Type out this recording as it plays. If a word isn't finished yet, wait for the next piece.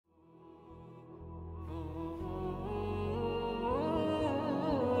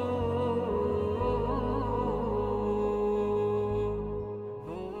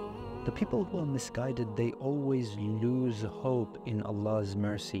The people who are misguided, they always lose hope in Allah's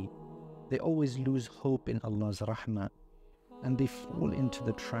mercy. They always lose hope in Allah's rahmah. And they fall into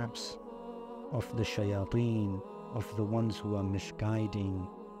the traps of the shayateen, of the ones who are misguiding.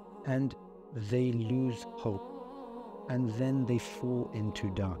 And they lose hope. And then they fall into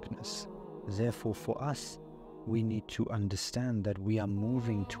darkness. Therefore, for us, we need to understand that we are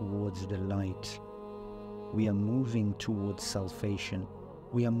moving towards the light. We are moving towards salvation.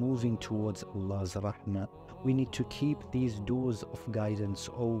 We are moving towards Allah's rahmah. We need to keep these doors of guidance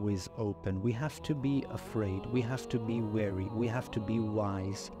always open. We have to be afraid. We have to be wary. We have to be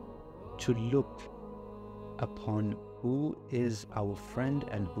wise to look upon who is our friend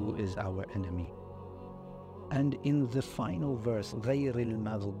and who is our enemy. And in the final verse, غَيْرِ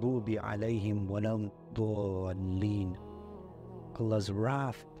الْمَغْضُوبِ عَلَيْهِمْ وَلَا الضَّالِّينَ, Allah's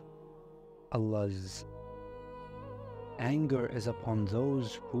wrath, Allah's anger is upon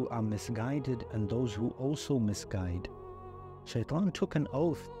those who are misguided and those who also misguide. Shaitan took an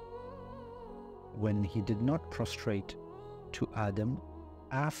oath when he did not prostrate to Adam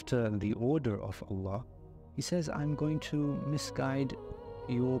after the order of Allah. He says, I'm going to misguide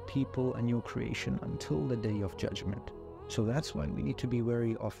your people and your creation until the day of judgment. So that's why we need to be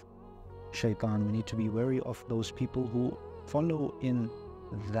wary of Shaitan. We need to be wary of those people who follow in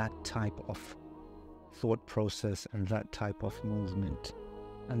that type of thought process and that type of movement.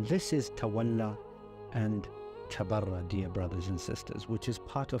 And this is tawalla and tabarra, dear brothers and sisters, which is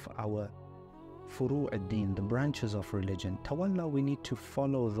part of our furu' ad-din, the branches of religion. Tawalla, we need to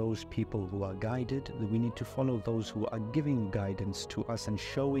follow those people who are guided. We need to follow those who are giving guidance to us and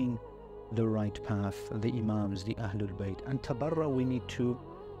showing the right path, the Imams, the Ahlulbayt. And tabarra, we need to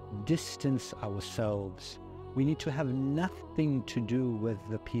distance ourselves. We need to have nothing to do with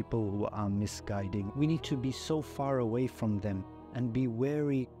the people who are misguiding. We need to be so far away from them and be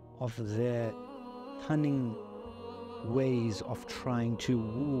wary of their cunning ways of trying to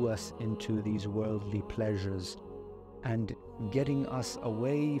woo us into these worldly pleasures and getting us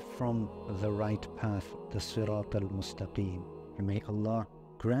away from the right path, the Sirat al-Mustaqim. May Allah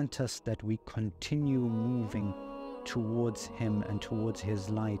grant us that we continue moving towards Him and towards His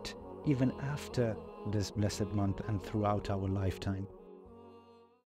light even after this blessed month and throughout our lifetime.